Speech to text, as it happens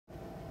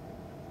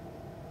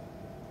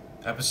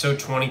Episode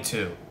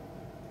 22.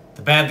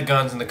 The Bad, the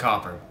Guns, and the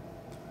Copper.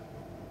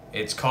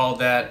 It's called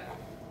that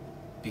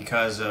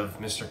because of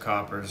Mr.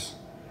 Copper's,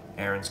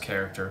 Aaron's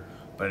character,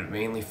 but it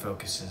mainly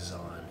focuses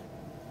on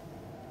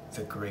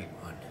the Great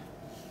One.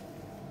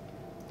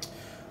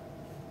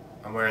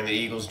 I'm wearing the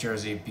Eagles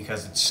jersey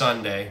because it's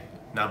Sunday,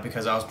 not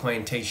because I was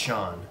playing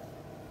Tayshaun,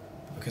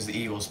 but because the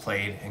Eagles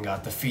played and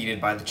got defeated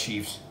by the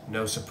Chiefs.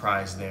 No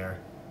surprise there,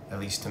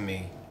 at least to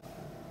me.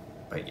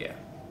 But yeah,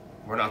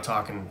 we're not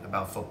talking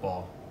about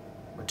football.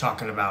 We're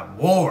talking about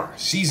War,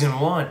 Season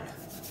 1.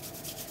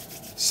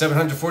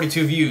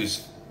 742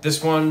 views.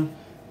 This one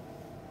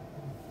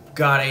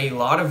got a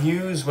lot of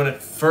views when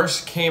it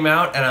first came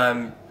out,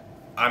 and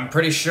I'm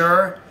pretty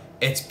sure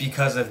it's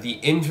because of the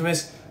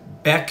infamous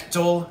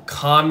Bechtel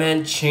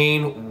comment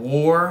chain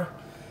war.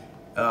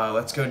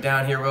 Let's go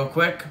down here real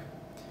quick.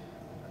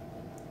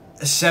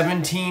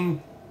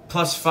 17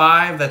 plus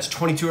 5, that's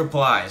 22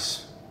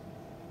 replies.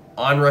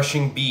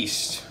 Onrushing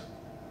Beast.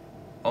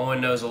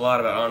 Owen knows a lot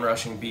about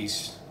Onrushing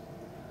Beast.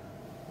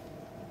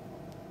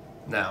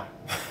 Now,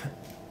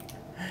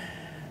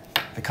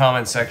 the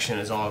comment section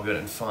is all good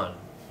and fun,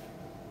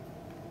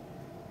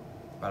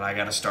 but I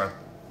gotta start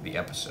the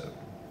episode.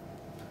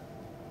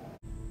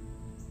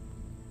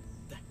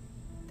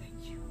 Thank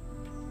you.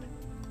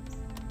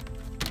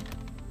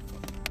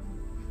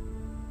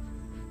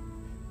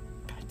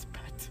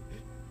 Pat.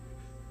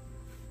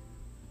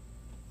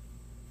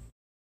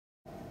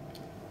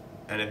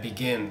 And it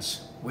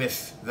begins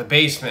with the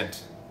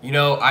basement. You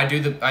know, I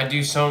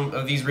do some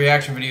of these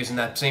reaction videos in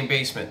that same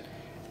basement.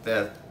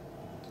 The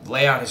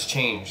layout has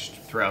changed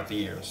throughout the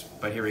years,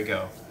 but here we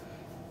go.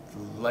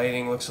 The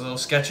lighting looks a little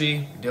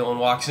sketchy. Dylan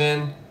walks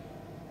in.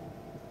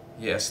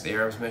 Yes, the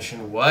Arabs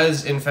mission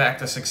was in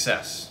fact a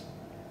success,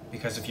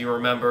 because if you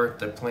remember,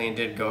 the plane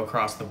did go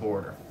across the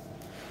border.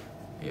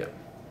 Yep.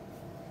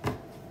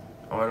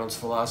 Arnold's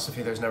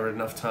philosophy: there's never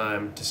enough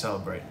time to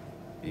celebrate,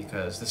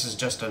 because this is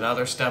just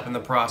another step in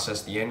the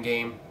process. The end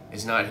game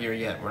is not here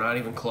yet. We're not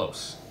even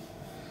close.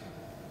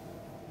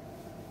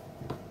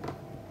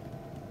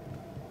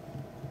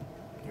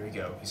 Here we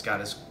go. He's got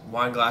his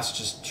wine glass,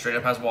 just straight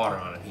up has water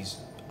on it. He's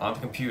on the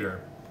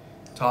computer,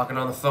 talking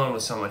on the phone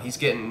with someone. He's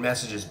getting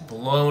messages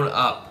blown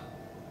up.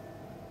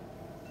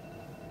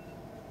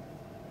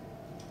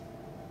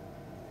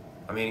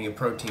 I'm eating a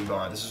protein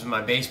bar. This was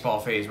my baseball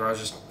phase where I was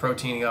just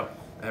proteining up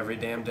every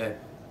damn day.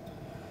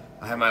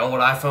 I have my old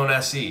iPhone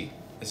SE.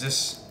 Is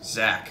this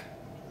Zach?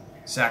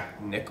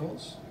 Zach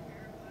Nichols?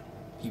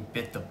 He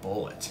bit the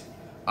bullet.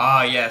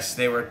 Ah, yes,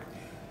 they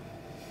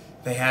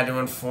had to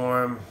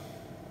inform.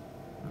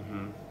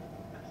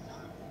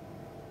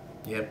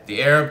 Yep,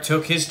 the Arab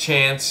took his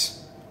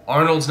chance.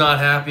 Arnold's not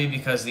happy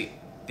because the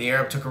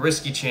Arab took a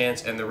risky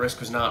chance and the risk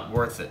was not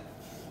worth it.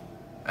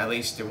 At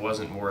least it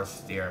wasn't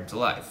worth the Arab's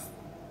life.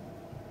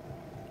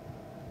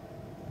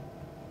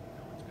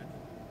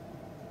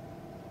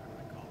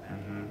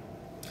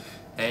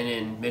 And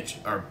in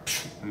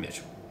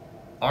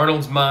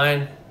Arnold's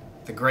mind,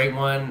 the Great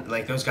One,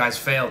 like, those guys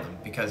failed him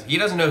because he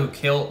doesn't know who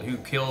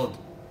killed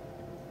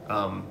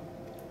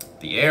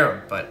the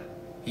Arab, but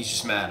he's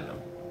just mad at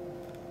him.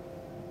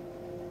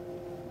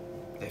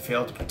 They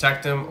failed to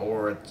protect him,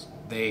 or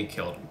they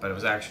killed him, but it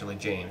was actually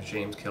James.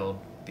 James killed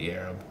the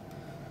Arab.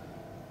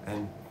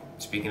 And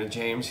speaking of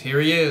James, here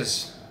he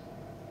is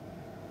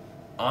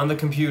on the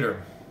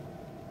computer.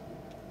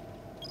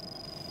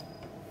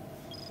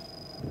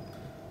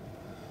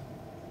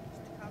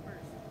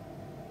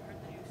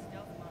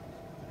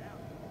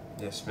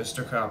 Yes,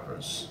 Mr.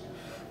 Coppers.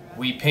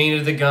 We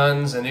painted the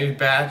guns a new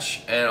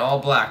batch and all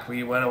black.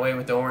 We went away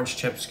with the orange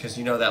chips because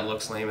you know that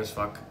looks lame as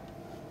fuck.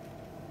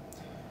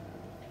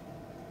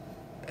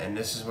 And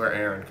this is where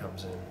Aaron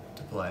comes in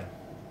to play.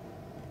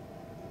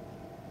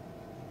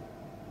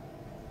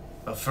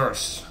 But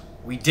first,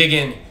 we dig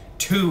in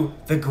to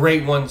the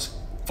Great One's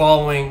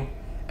following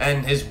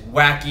and his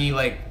wacky,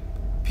 like,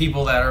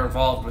 people that are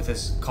involved with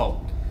his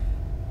cult.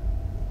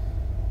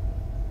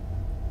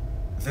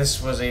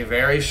 This was a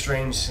very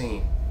strange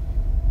scene,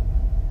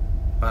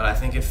 but I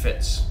think it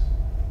fits.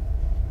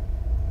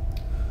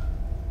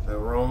 The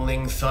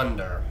Rolling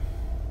Thunder.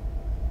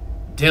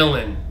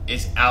 Dylan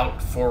is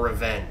out for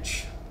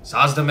revenge.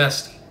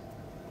 Zazdamesti.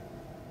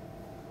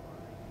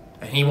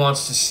 And he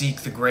wants to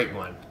seek the Great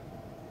One.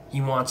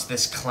 He wants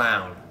this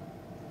clown.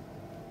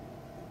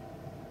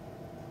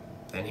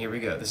 And here we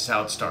go. This is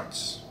how it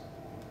starts.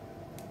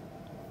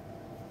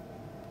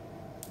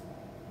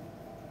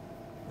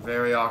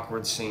 Very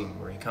awkward scene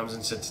where he comes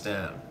and sits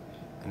down,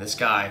 and this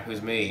guy,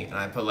 who's me, and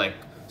I put like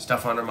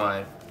stuff under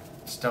my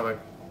stomach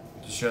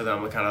to show that I'm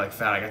kind of like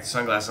fat. I got the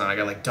sunglasses on. I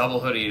got like double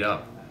hoodied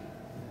up.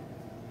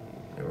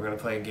 And we're gonna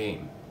play a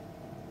game,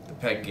 the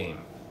peg game,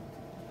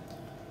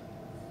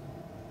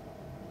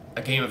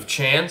 a game of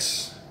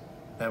chance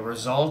that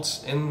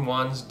results in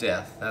one's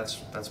death.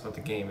 That's what the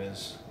game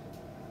is.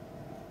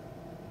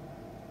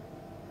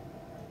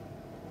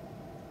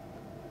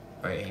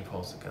 Oh yeah, he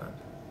pulls the gun.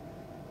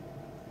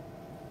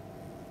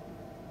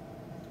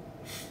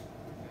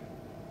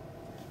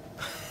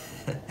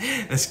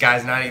 This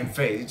guy's not even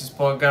phased. He just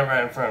pulled a gun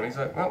right in front of him. He's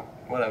like, well,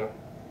 whatever.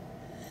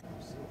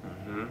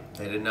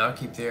 They did not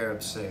keep the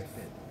Arabs safe.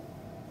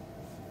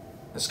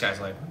 This guy's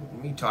like,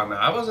 what are you talking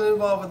about? I wasn't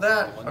involved with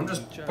that. I'm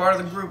just part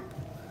of the group.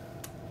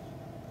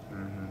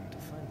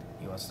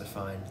 He wants to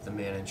find the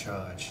man in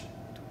charge.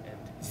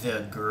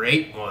 The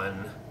Great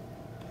One.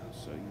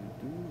 So you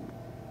do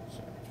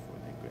search for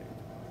the Great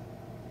One.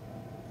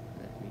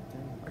 Let me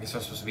tell you. I guess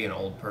I'm supposed to be an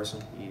old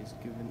person. He has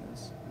given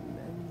us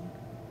many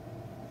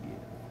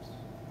gifts.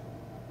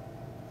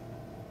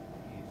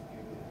 He has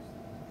given us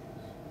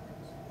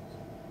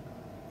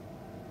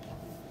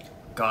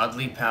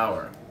Godly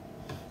power.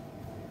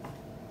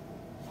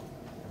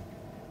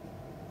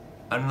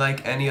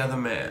 Unlike any other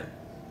man.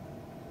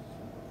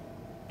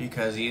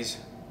 Because he's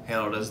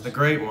hailed as the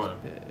Great One.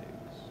 pigs.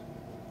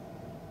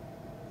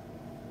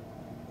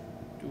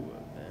 Two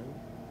of them.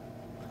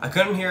 I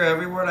couldn't hear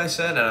every word I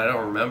said, and I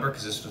don't remember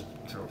because this was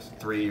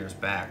 3 years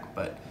back,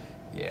 but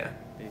yeah.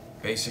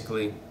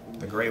 Basically,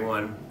 the Great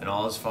One and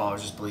all his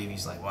followers just believe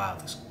he's like, wow,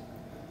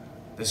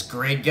 this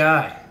great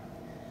guy.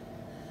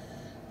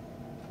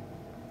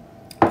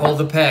 Pulled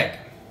the peg.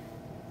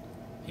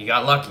 He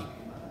got lucky.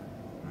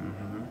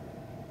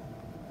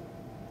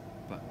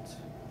 But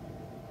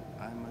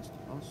I must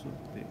also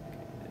pick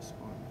this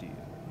ordeal.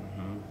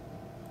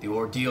 The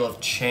ordeal of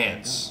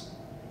chance.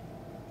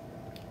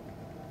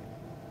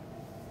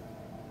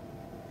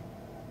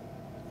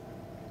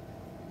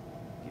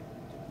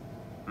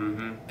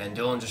 And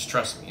Dylan just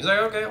trusts me. He's like,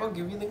 okay, I'll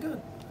give you the gun.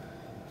 Don't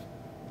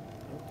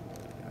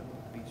worry, I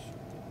will be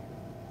shooting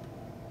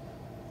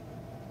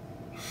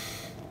you.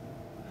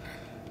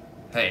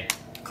 Hey,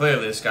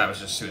 clearly this guy was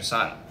just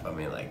suicidal. I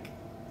mean, like,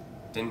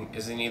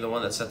 isn't he the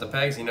one that set the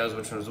pegs? He knows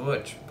which one's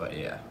which, but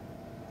yeah.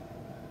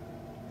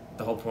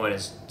 The whole point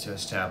is to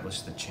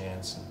establish the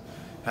chance and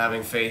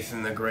having faith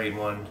in the Great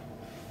One,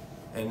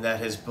 and that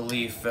his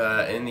belief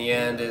in the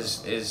end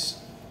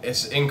is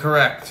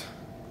incorrect.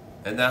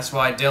 And that's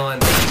why Dylan,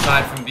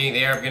 aside from being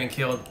the Arab getting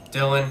killed,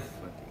 Dylan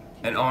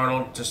and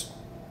Arnold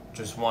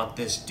just want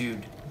this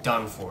dude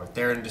done for.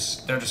 They're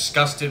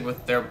disgusted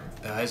with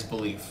his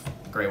belief,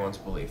 the Great One's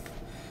belief.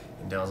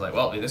 And Dylan's like,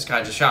 well, this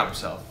guy just shot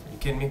himself. Are you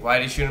kidding me? Why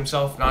did he shoot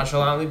himself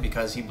nonchalantly?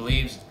 Because he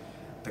believes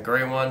the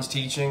Great One's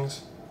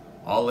teachings,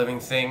 all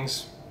living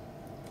things,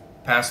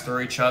 pass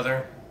through each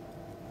other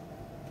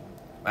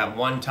at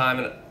one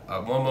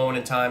moment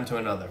in time to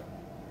another.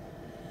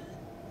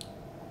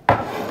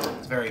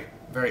 It's very,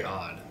 very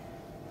odd.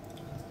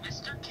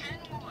 Mr.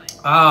 Kenwood.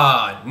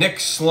 Ah, Nick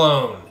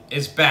Sloan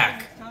is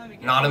back.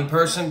 Not in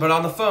person, but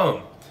on the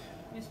phone.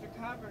 Mr.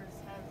 Coppers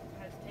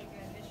has taken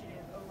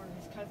initiative over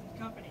his cousin's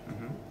company.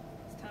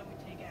 It's time we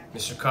take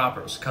action. Mr.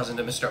 Coppers, cousin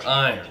to Mr.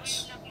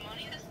 Irons.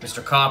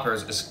 Mr.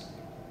 Coppers is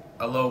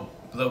a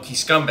low-key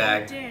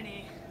scumbag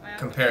Danny,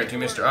 compared to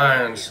Mr.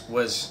 Irons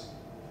was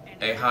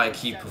a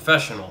high-key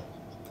professional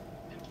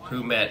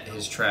who met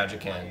his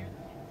tragic end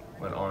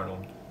when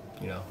Arnold,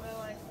 Well,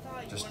 I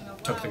thought you just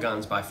wouldn't took the allow-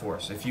 guns by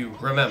force. If you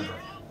remember,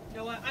 You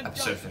know what? I'm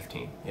episode done.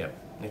 15. Yep,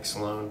 Nick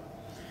Sloan.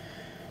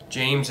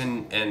 James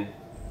and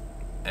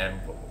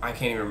I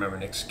can't even remember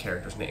Nick's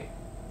character's name.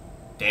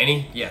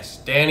 Danny? Yes,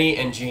 Danny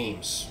and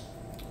James.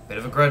 Bit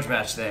of a grudge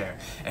match there.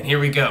 And here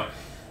we go.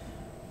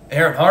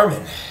 Aaron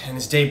Harmon in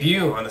his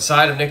debut on the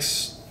side of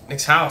Nick's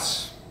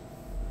house.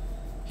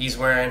 He's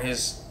wearing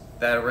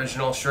that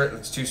original shirt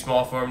that's too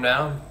small for him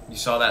now. You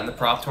saw that in the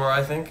prop tour,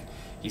 I think.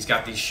 He's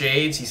got these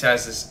shades. He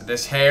has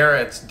this hair.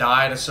 It's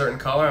dyed a certain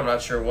color. I'm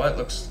not sure what.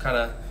 Looks kind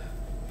of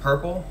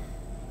purple.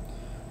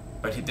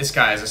 But this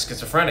guy is a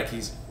schizophrenic.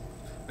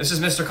 This is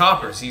Mr.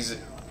 Coppers. He's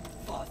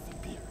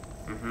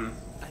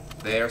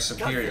They are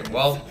superior.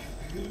 Well,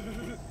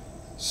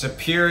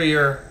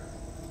 superior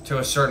to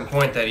a certain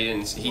point that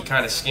he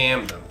kind of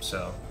scammed them.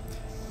 So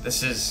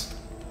this is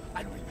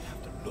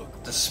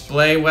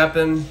display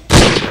weapon.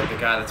 The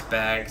guy that's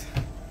bagged.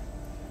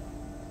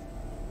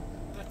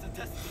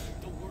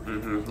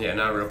 Yeah,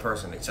 not a real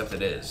person, except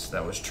it is.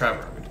 That was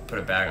Trevor. We put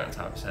a bag on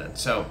top of his head.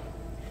 So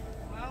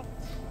Well,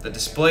 the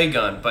display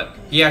gun, but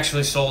he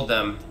actually sold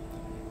them.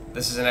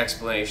 This is an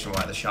explanation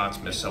why the shots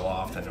miss so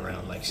often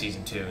around like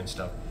season 2 and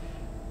stuff.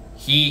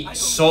 He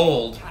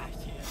sold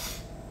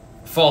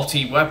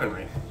faulty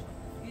weaponry.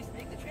 you just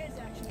make the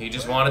transaction. He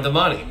just wanted the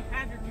money. You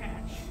have your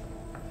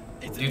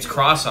cash. Dude's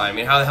cross-eyed. I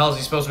mean, how the hell is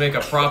he supposed to make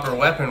a proper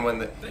weapon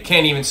when he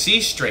can't even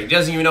see straight? He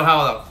doesn't even know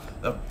how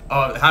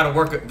to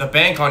work the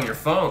bank on your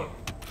phone.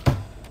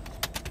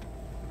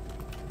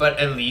 But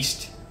at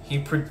least he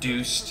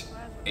produced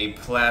a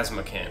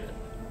plasma cannon,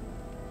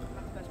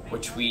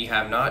 which we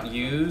have not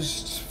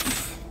used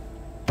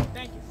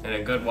Thank you. in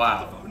a good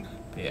while.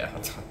 Yeah.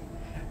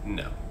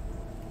 No.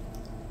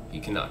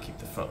 He cannot keep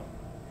the phone.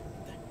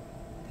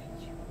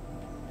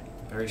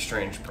 Very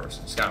strange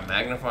person. He's got a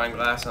magnifying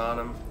glass on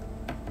him.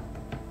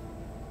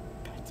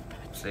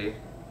 See?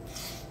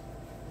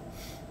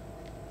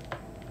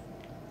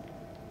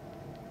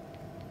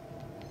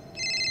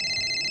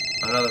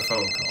 Another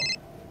phone call.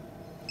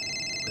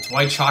 It's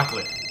white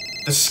chocolate.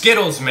 The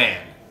Skittles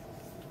man.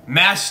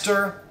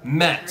 Master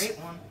Met. Great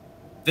one.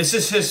 This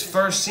is his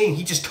first scene.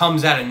 He just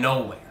comes out of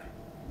nowhere.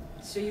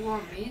 So you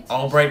want me to...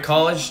 Albright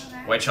College.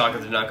 White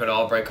Chocolate did not go to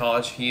Albright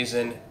College. He is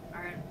in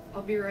Alright,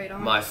 I'll be right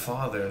on. my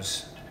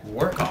father's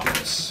work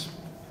office.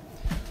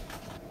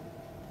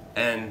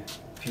 And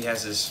he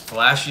has this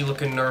flashy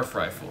looking Nerf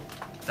rifle.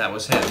 That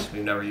was his.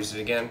 We've never used it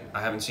again.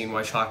 I haven't seen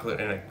White Chocolate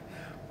in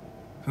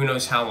who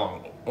knows how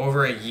long.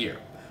 Over a year.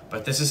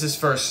 But this is his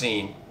first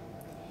scene.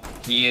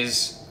 He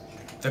is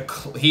the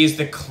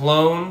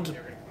cloned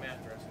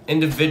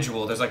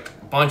individual. There's like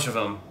a bunch of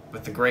them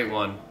with the Great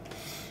One.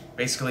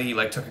 Basically, he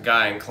like took a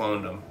guy and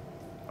cloned him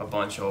a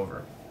bunch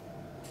over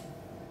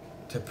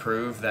to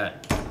prove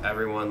that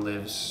everyone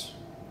lives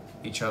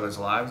each other's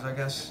lives, I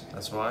guess.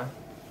 That's why.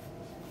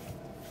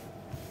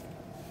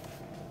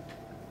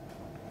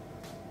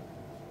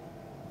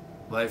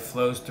 Life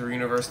flows through the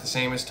universe the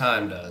same as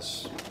time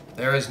does.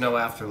 There is no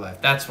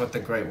afterlife. That's what the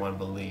Great One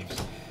believes.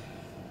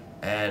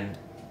 And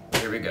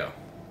here we go.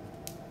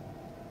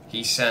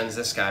 He sends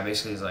this guy,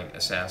 basically he's like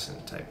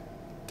assassin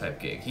type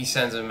gig. He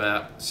sends him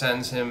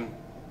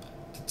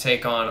to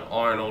take on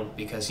Arnold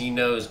because he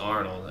knows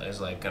Arnold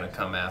is like gonna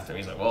come after him.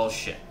 He's like, well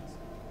shit.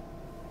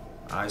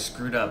 I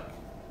screwed up,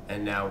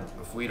 and now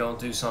if we don't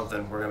do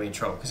something, we're gonna be in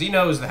trouble. Because he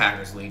knows the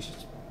Hackers Legion.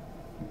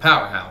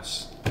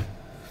 Powerhouse.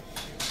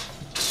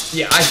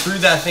 Yeah, I threw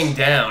that thing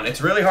down.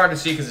 It's really hard to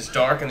see because it's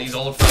dark and these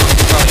old phones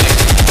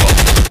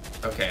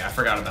probably... Okay, I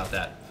forgot about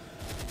that.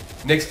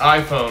 Nick's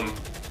iPhone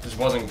just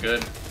wasn't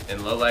good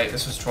in low light.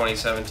 This was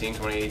 2017,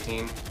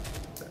 2018.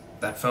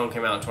 That phone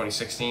came out in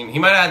 2016. He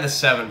might have had the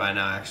 7 by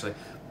now, actually.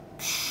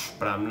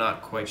 But I'm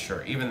not quite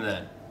sure. Even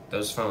then,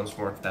 those phones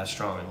weren't that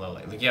strong in low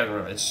light. Like, you have to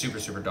remember, it's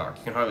super, super dark.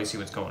 You can hardly see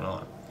what's going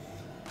on.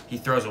 He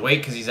throws a weight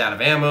because he's out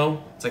of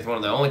ammo. It's like one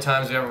of the only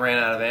times we ever ran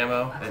out of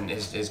ammo and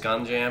his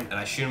gun jammed, and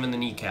I shoot him in the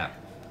kneecap.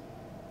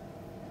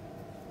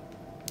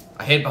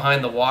 I hid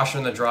behind the washer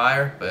and the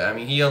dryer, but I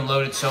mean, he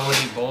unloaded so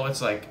many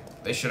bullets, like,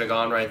 they should have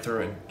gone right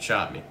through and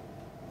shot me.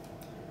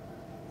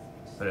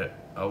 But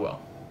oh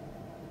well.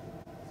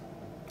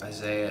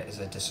 Isaiah is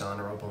a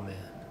dishonorable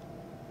man.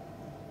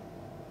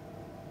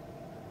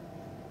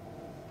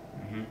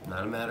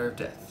 Not a matter of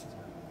death.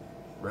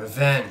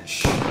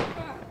 Revenge.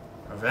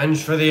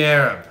 Revenge for the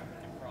Arab.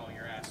 Roll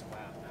your ass out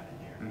of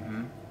here.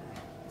 I'm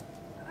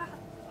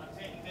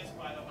taking this,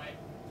 by the way.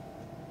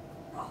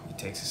 He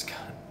takes his gun.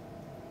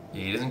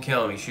 Yeah, he doesn't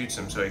kill him, he shoots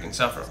him so he can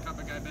suffer. This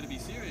copper guy better be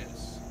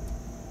serious.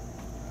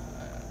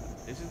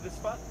 This is the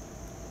spot.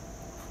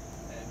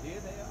 And here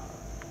they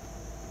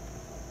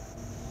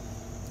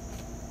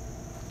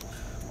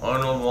are.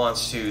 Arnold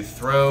wants to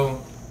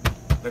throw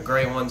the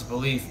Great One's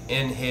belief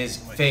in his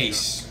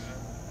face,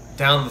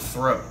 down the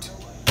throat.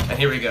 And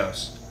here he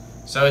goes.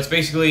 So it's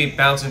basically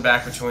bouncing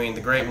back between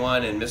the Great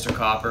One and Mr.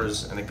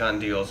 Coppers and the gun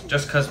deals,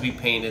 just because we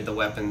painted the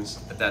weapons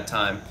at that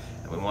time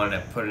and we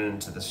wanted to put it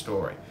into the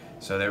story.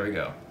 So there we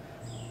go.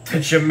 The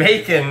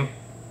Jamaican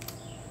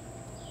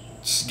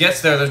just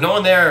gets there. There's no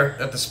one there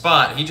at the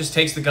spot. He just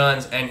takes the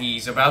guns and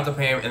he's about to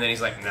pay him, and then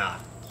he's like, nah.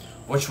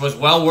 Which was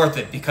well worth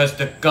it because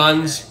the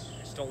guns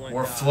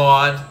were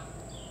flawed.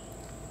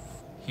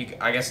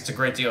 I guess it's a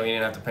great deal. He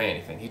didn't have to pay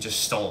anything. He just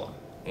stole them.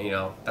 And, you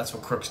know, that's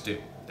what crooks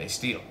do. They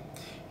steal.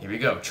 Here we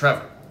go.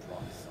 Trevor.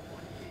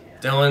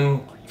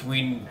 Dylan,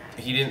 we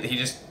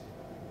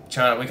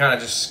kind of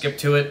just skipped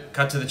to it,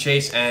 cut to the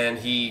chase, and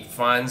he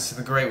finds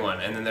the Great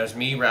One. And then there's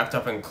me wrapped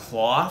up in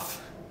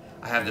cloth.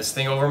 I have this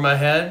thing over my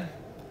head,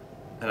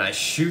 and I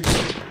shoot.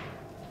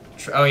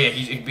 Oh yeah,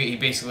 he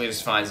basically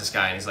just finds this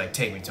guy, and he's like,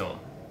 take me to him.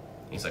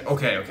 And he's like,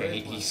 okay.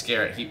 He's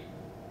scared. He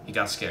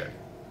got scared.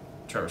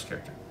 Trevor's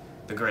character.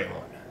 The Great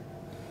One.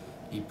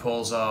 He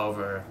pulls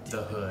over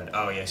the hood.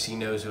 Oh yes, he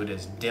knows who it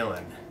is.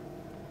 Dylan.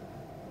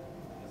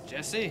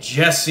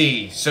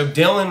 Jesse. So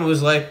Dylan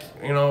was like,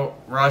 you know,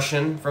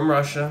 Russian, from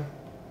Russia,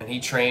 and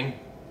he trained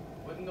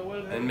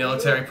in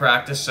military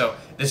practice. So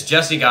this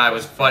Jesse guy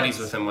was buddies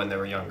with him when they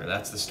were younger.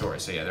 That's the story.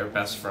 So yeah, they're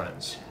best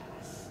friends.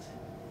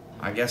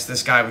 I guess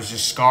this guy was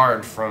just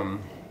scarred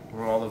from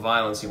all the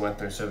violence he went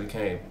through, so he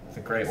became the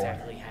Great One.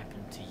 Exactly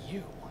happened to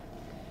you.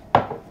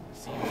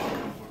 Seems like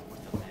you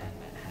work with a man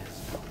that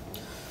has no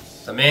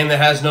morals. The man that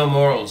has no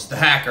morals, the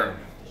hacker.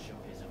 To show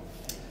his own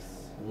face.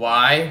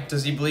 Why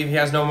does he believe he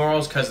has no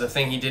morals? Because the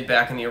thing he did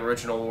back in the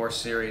original War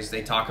series,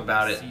 they talk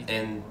about it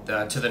in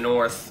To the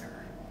North,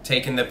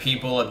 taking the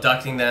people,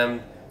 abducting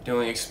them,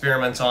 doing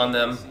experiments on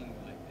them.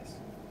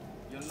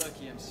 You're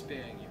lucky I'm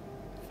sparing you.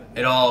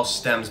 It all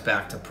stems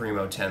back to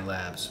Primo 10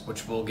 Labs,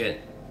 which we'll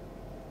get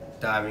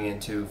diving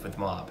into with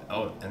Mob.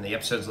 Oh, and the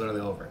episode's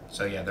literally over.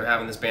 So yeah, they're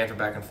having this banter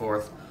back and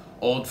forth,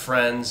 old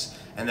friends,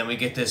 and then we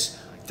get this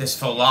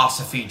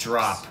philosophy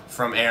drop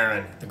from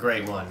Aaron, the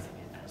Great One.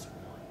 As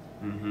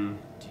one.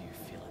 Do you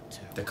feel it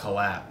too? The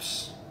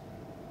collapse.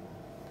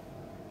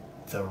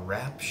 The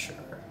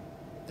rapture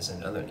is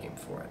another name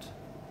for it.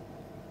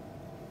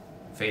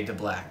 Fade to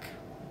black.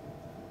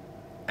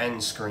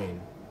 End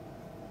screen.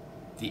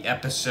 The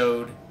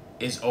episode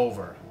is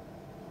over.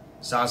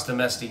 Saz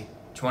Domesti,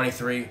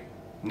 23.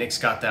 Nick's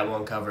got that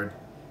one covered.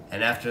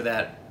 And after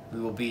that, we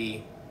will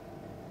be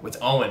with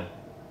Owen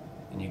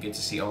and you get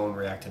to see Owen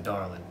react to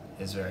Darlin,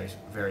 his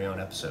very own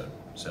episode.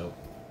 So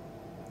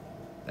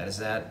that is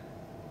that.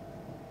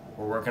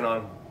 We're working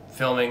on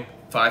filming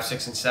 5,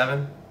 6, and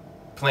 7.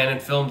 Planning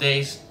film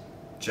days.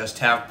 Just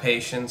have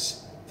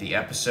patience. The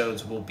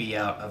episodes will be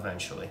out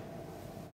eventually.